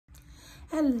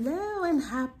Hello and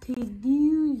happy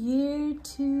new year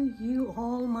to you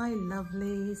all, my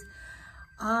lovelies.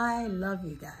 I love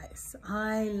you guys.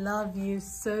 I love you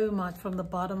so much from the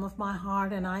bottom of my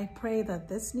heart, and I pray that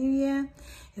this new year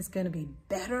is going to be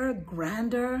better,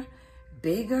 grander,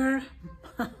 bigger,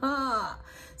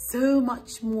 so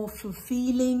much more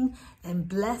fulfilling and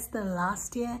blessed than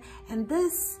last year. And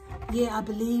this year, I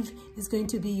believe, is going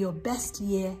to be your best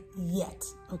year yet,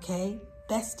 okay?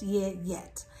 Best year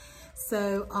yet.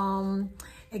 So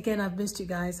again, I've missed you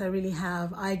guys. I really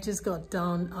have. I just got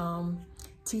done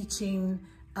teaching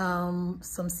some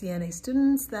CNA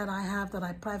students that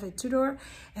I private tutor,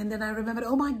 and then I remembered,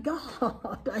 oh my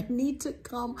God, I need to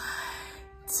come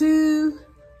to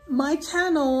my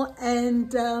channel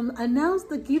and announce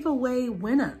the giveaway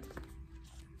winners.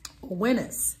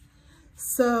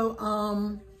 So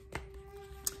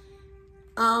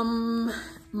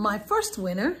my first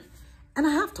winner, and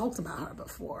I have talked about her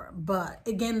before, but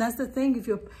again, that's the thing.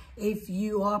 If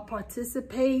you are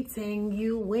participating,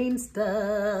 you win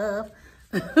stuff.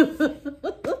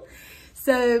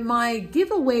 So my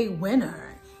giveaway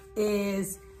winner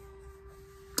is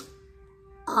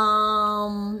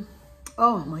oh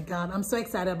my God, I'm so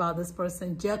excited about this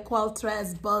person,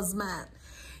 Jaqualtrez Buzzman.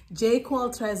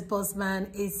 Jaqualtrez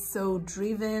Buzzman is so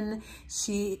driven.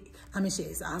 She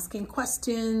is asking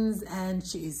questions, and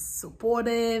she is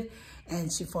supportive,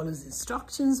 and she follows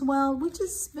instructions well, which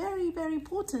is very, very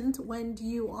important when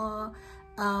you are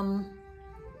in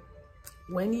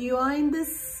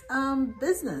this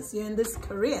business, you're in this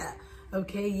career.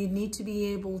 Okay, you need to be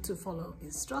able to follow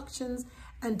instructions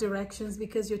and directions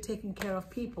because you're taking care of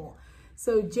people.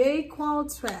 So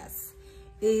Jaqualtrez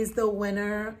is the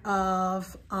winner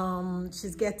of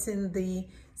she's getting the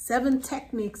 7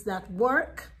 techniques that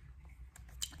work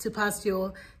to pass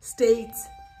your state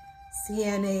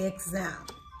CNA exam.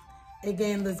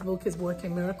 Again, this book is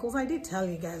Working Miracles. I did tell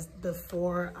you guys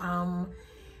before. I'll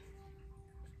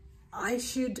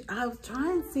try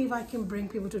and see if I can bring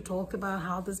people to talk about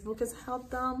how this book has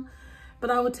helped them. But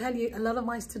I will tell you, a lot of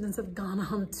my students have gone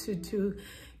on to do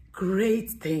great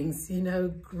things, you know,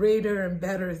 greater and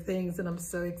better things, and I'm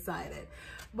so excited.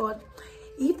 But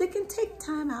if they can take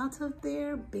time out of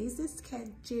their busy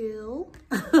schedule,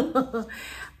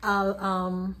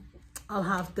 I'll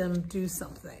have them do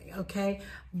something, okay?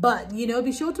 But, you know,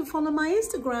 be sure to follow my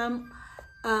Instagram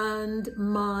and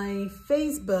my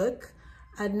Facebook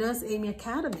at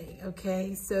Nurseamyacademy,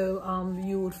 okay? So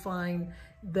you would find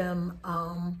them,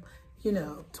 you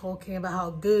know, talking about how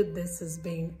good this has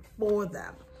been for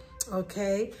them,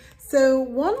 okay? So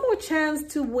one more chance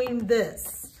to win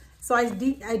this. So I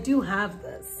do have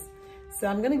this. So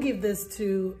I'm gonna give this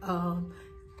to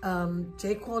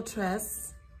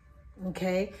Jaqualtrez.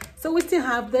 Okay, so we still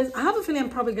have this. I have a feeling I'm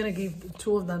probably gonna give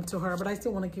 2 of them to her, but I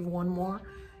still want to give one more,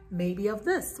 maybe of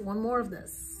this, one more of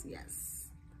this.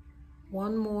 Yes,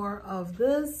 one more of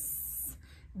this.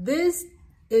 This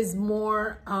is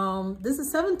more. This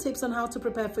is 7 tips on how to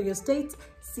prepare for your state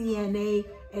CNA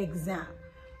exam.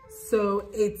 So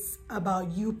it's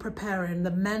about you preparing, the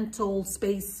mental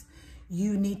space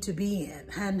you need to be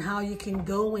in, and how you can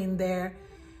go in there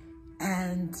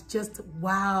and just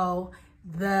wow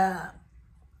the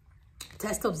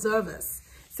test observers.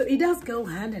 So it does go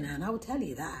hand in hand, I will tell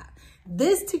you that.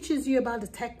 This teaches you about the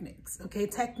techniques, okay?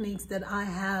 Techniques that I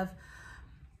have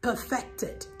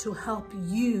perfected to help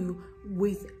you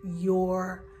with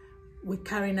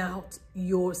carrying out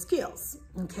your skills,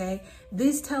 okay?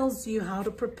 This tells you how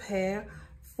to prepare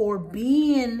for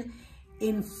being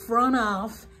in front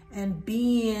of and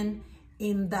being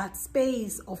in that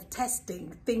space of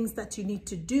testing, things that you need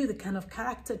to do, the kind of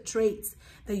character traits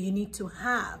that you need to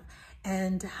have,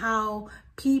 and how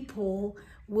people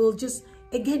will just,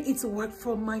 again, it's work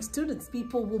for my students.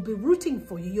 People will be rooting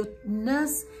for you. Your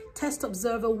nurse test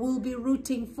observer will be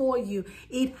rooting for you.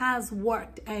 It has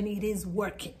worked and it is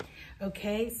working,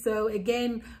 okay? So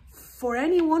again, for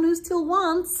anyone who still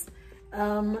wants,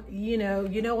 you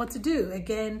know what to do.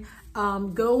 Again,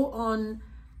 go on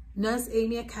Nurse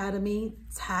Academy,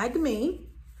 tag me,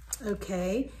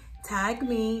 okay? Tag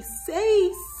me,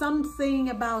 say something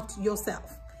about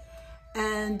yourself,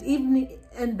 and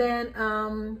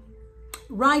then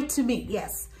write to me.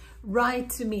 Yes, write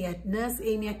to me at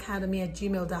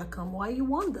nurseamyacademy@gmail.com why you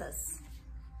want this,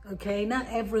 okay? Not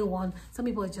everyone. Some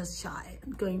people are just shy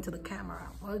going to the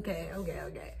camera. Okay,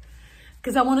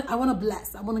 because I want to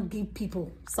bless. I want to give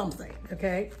people something,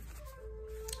 okay?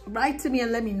 Write to me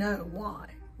and let me know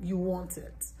why you want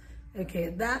it, okay?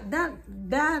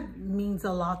 That means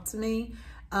a lot to me,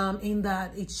 in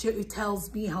that it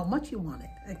tells me how much you want it,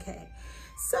 okay?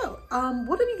 So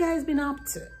what have you guys been up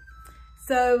to?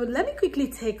 So let me quickly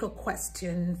take a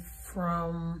question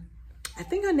from, I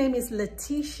think her name is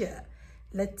Letitia.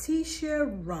 Letitia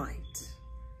Wright.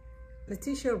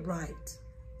 Letitia Wright.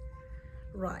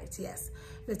 Right, yes.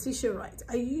 Letitia Wright.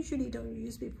 I usually don't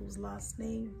use people's last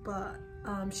name, but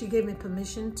she gave me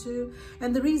permission to.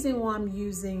 And the reason why I'm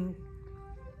using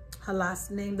her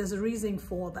last name, there's a reason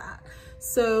for that.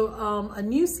 So a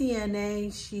new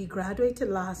CNA, she graduated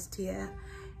last year,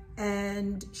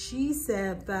 and she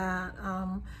said that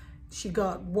she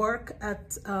got work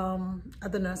at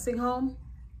the nursing home,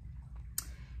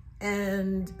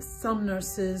 and some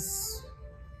nurses,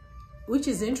 which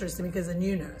is interesting because a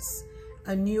new nurse,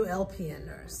 a new LPN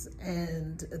nurse,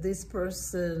 and this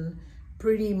person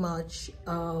pretty much,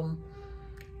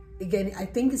 again, I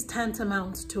think is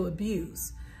tantamount to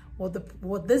abuse.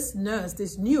 What this nurse,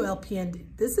 this new LPN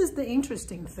did, this is the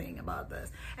interesting thing about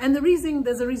this. And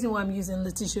there's a reason why I'm using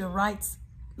Letitia Wright's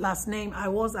last name. I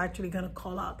was actually going to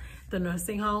call out the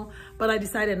nursing home, but I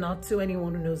decided not to.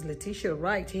 Anyone who knows Letitia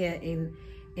Wright here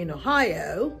in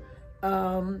Ohio,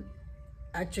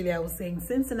 actually I was saying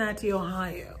Cincinnati,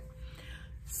 Ohio.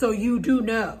 So you do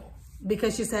know,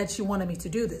 because she said she wanted me to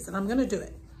do this, and I'm going to do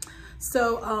it.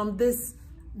 So this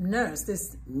nurse,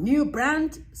 this new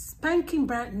spanking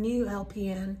brand new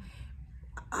LPN,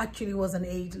 actually was an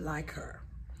aide like her,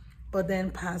 but then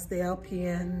passed the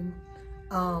LPN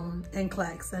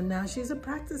NCLEX, and now she's a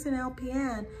practicing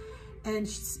LPN. And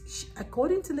she,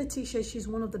 according to Letitia, she's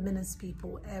one of the meanest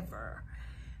people ever.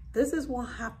 This is what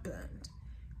happened.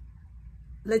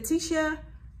 Letitia,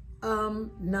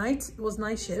 was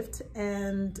night shift,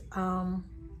 and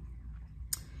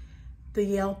the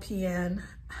LPN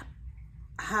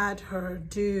had her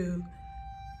do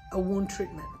a wound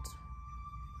treatment.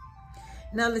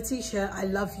 Now, Letitia, I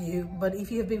love you, but if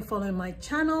you have been following my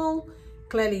channel,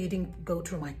 clearly you didn't go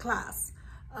through my class.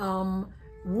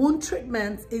 Wound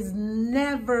treatment is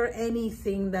never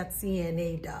anything that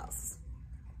CNA does.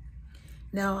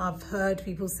 Now, I've heard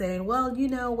people saying, well, you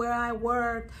know, where I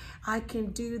work, I can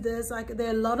do this. There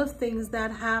are a lot of things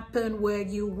that happen where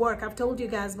you work. I've told you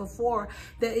guys before,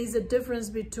 there is a difference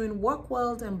between work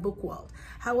world and book world.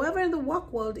 However, in the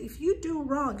work world, if you do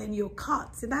wrong and you're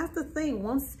caught, see, that's the thing.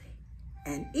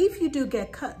 And if you do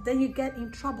get cut, then you get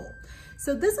in trouble.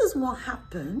 So this is what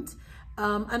happened.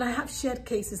 And I have shared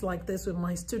cases like this with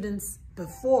my students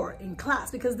before in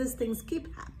class, because these things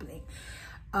keep happening.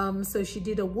 So she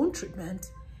did a wound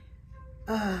treatment.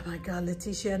 Oh my God,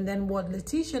 Letitia. And then what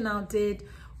Letitia now did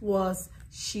was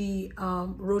she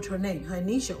wrote her name, her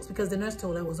initials, because the nurse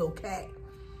told her it was okay.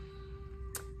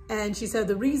 And she said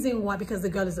the reason why, because the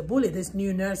girl is a bully, this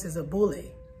new nurse is a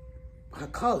bully, her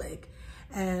colleague.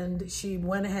 And she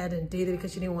went ahead and did it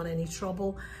because she didn't want any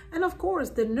trouble. And of course,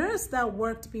 the nurse that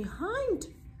worked behind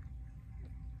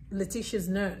Letitia's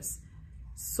nurse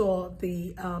saw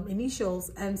the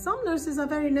initials, and some nurses are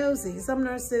very nosy. Some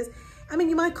nurses, I mean,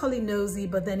 you might call it nosy,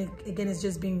 but then again, it's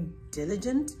just being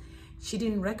diligent. She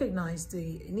didn't recognize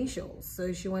the initials,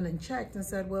 so she went and checked and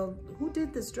said, well, who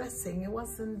did this dressing? It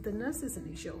wasn't the nurse's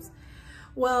initials.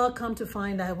 Well, come to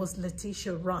find out it was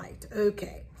Letitia Wright.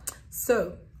 Okay,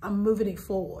 so I'm moving it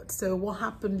forward. So what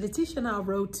happened, Letitia now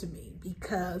wrote to me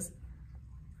because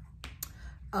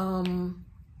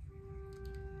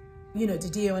you know,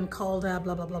 the DON called her,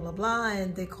 blah, blah, blah, blah, blah,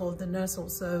 and they called the nurse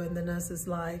also, and the nurse is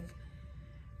like,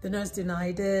 the nurse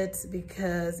denied it,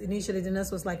 because initially the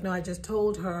nurse was like, no, I just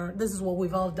told her, this is what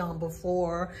we've all done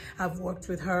before. I've worked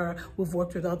with her, we've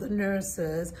worked with other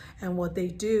nurses, and what they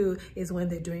do is when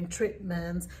they're doing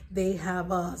treatments, they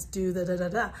have us do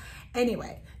da-da-da-da.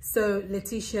 Anyway, so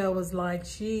Letitia was like,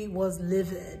 she was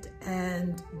livid,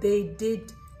 and they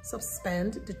did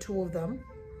suspend the two of them.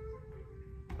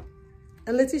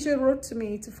 And Letitia wrote to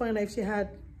me to find out if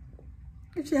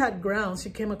she had grounds. She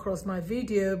came across my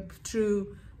video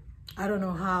through, I don't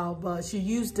know how, but she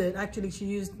used it. Actually, she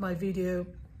used my video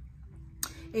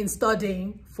in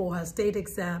studying for her state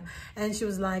exam. And she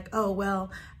was like, oh,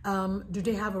 well, do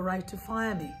they have a right to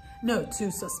fire me? No,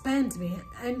 to suspend me.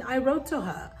 And I wrote to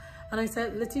her and I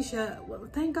said, Letitia, well,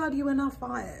 thank God you were not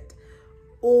fired.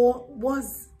 Or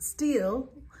was still,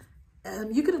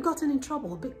 you could have gotten in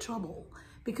trouble, big trouble,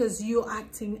 because you're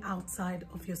acting outside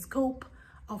of your scope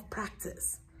of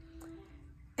practice.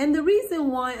 And the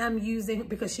reason why I'm using,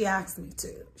 because she asked me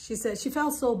to, she said she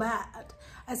felt so bad.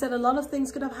 I said a lot of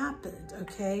things could have happened,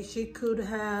 okay? She could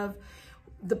have,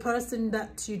 the person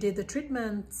that she did the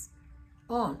treatments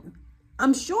on,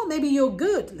 I'm sure maybe you're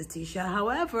good, Letitia.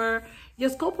 However, your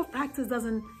scope of practice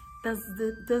doesn't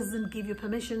give you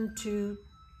permission to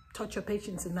touch your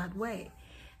patients in that way.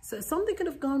 So something could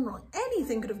have gone wrong.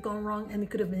 Anything could have gone wrong, and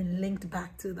it could have been linked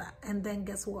back to that. And then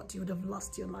guess what? You would have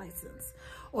lost your license,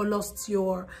 or lost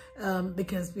your,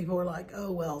 because people were like,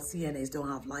 oh, well, CNAs don't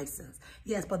have license.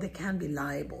 Yes, but they can be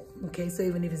liable. Okay, so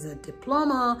even if it's a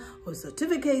diploma or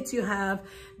certificate you have,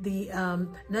 the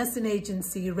nursing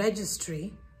agency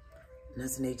registry,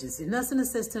 nursing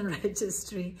assistant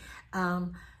registry,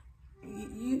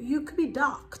 you could be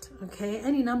docked. Okay,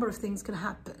 any number of things could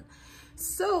happen.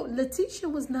 So Letitia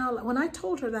was now, when I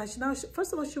told her that,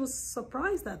 first of all, she was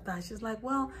surprised at that. She's like,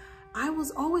 well, I was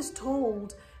always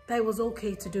told that it was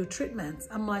okay to do treatments.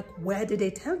 I'm like, where did they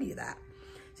tell you that?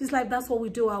 She's like, that's what we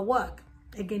do our work.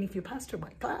 Again, if you passed through my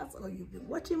class or you've been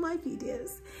watching my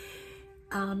videos,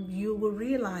 you will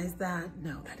realize that,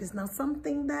 no, that is not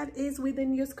something that is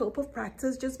within your scope of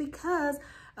practice. Just because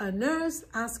a nurse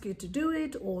asks you to do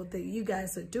it, or that you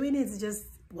guys are doing it, it's just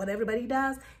what everybody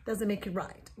does, doesn't make it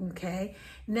right. Okay.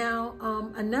 Now,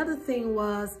 another thing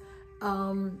was,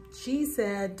 she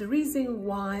said the reason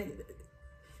why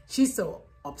she's so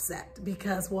upset,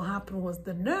 because what happened was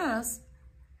the nurse,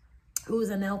 who's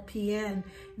an LPN,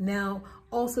 now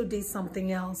also did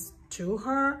something else to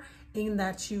her, in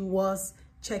that she was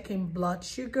checking blood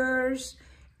sugars,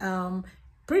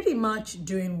 pretty much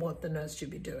doing what the nurse should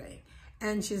be doing.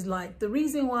 And she's like, the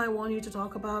reason why I want you to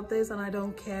talk about this, and I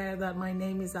don't care that my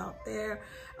name is out there,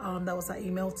 that was her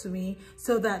email to me,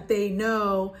 so that they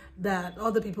know, that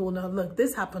other people will know, look,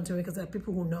 this happened to me, because there are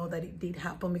people who know that it did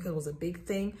happen, because it was a big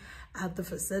thing at the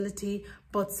facility.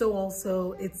 But so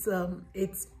also it's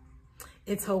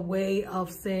her way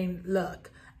of saying, look,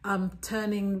 I'm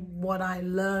turning what I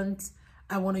learned,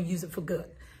 I want to use it for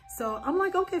good. So I'm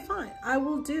like, okay, fine, I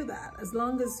will do that, as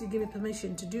long as you give me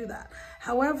permission to do that.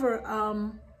 However,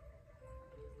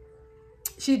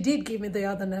 she did give me the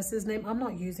other nurse's name. I'm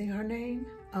not using her name,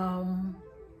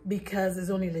 because it's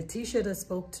only Letitia that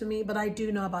spoke to me. But I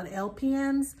do know about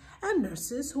LPNs and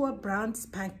nurses who are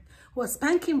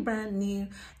spanking brand new,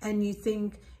 and you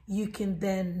think you can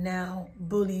then now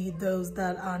bully those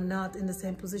that are not in the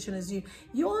same position as you.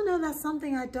 You all know that's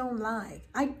something I don't like.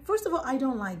 First of all, I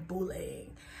don't like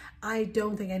bullying. I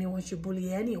don't think anyone should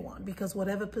bully anyone, because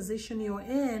whatever position you're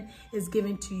in is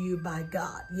given to you by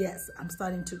God. Yes, I'm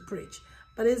starting to preach,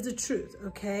 but it's the truth,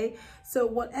 okay? So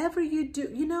whatever you do,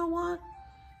 you know what?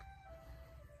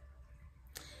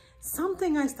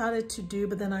 Something I started to do,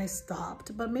 but then I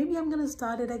stopped, but maybe I'm going to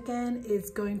start it again, is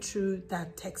going through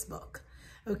that textbook.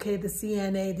 Okay, the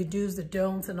CNA, the do's, the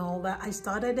don'ts, and all that. I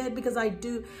started it because I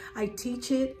teach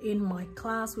it in my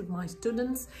class with my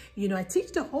students. You know, I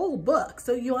teach the whole book,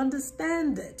 so you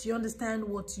understand it. You understand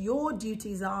what your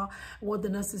duties are, what the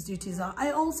nurse's duties are.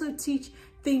 I also teach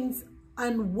things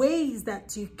and ways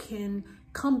that you can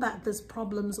combat these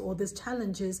problems or these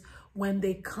challenges when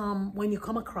you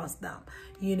come across them.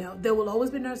 You know, there will always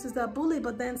be nurses that bully,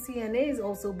 but then CNAs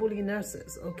also bully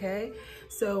nurses, okay?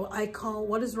 So I call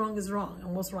what is wrong,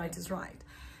 and what's right is right.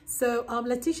 So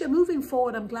Letitia, moving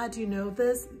forward, I'm glad you know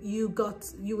this. You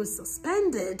were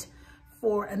suspended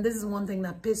for, and this is one thing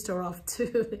that pissed her off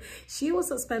too. She was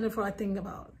suspended for, I think,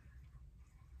 about,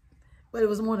 well, it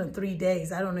was more than 3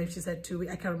 days. I don't know if she said 2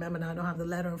 weeks. I can't remember now. I don't have the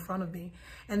letter in front of me.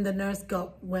 And the nurse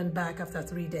went back after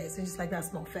 3 days. And she's like,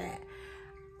 that's not fair.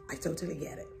 I totally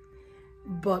get it.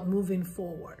 But moving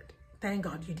forward, thank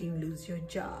God you didn't lose your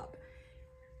job.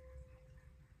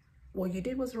 What you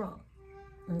did was wrong.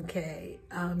 Okay.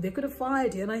 They could have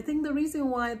fired you. And I think the reason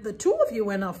why the two of you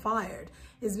were not fired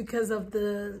is because of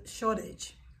the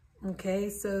shortage. Okay.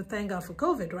 So thank God for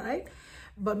COVID, right?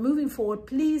 But moving forward,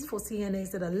 please, for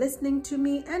CNAs that are listening to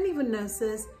me, and even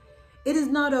nurses, it is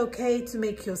not okay to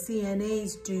make your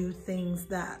CNAs do things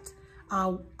that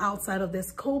are outside of the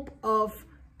scope of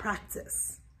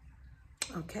practice.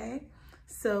 Okay?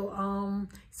 So,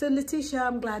 so Letitia,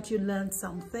 I'm glad you learned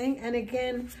something. And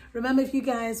again, remember, if you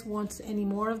guys want any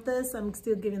more of this, I'm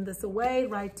still giving this away.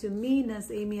 Write to me,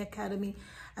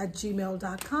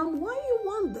 nurseamyacademy@gmail.com. Why you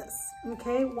want this?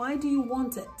 Okay? Why do you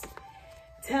want it?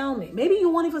 Tell me. Maybe you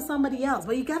want it for somebody else,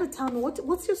 but you got to tell me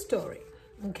what's your story,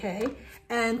 okay?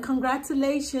 And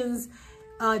congratulations,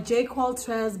 Jake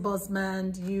Walters,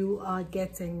 Buzzman, you are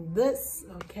getting this,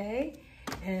 okay?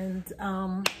 And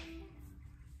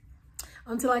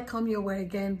until I come your way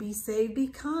again, be safe, be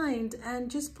kind,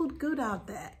 and just put good out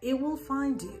there. It will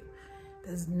find you.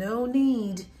 There's no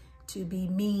need to be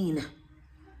mean.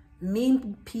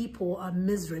 Mean people are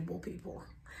miserable people.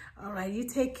 All right, you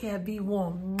take care. Be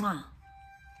warm. Mwah.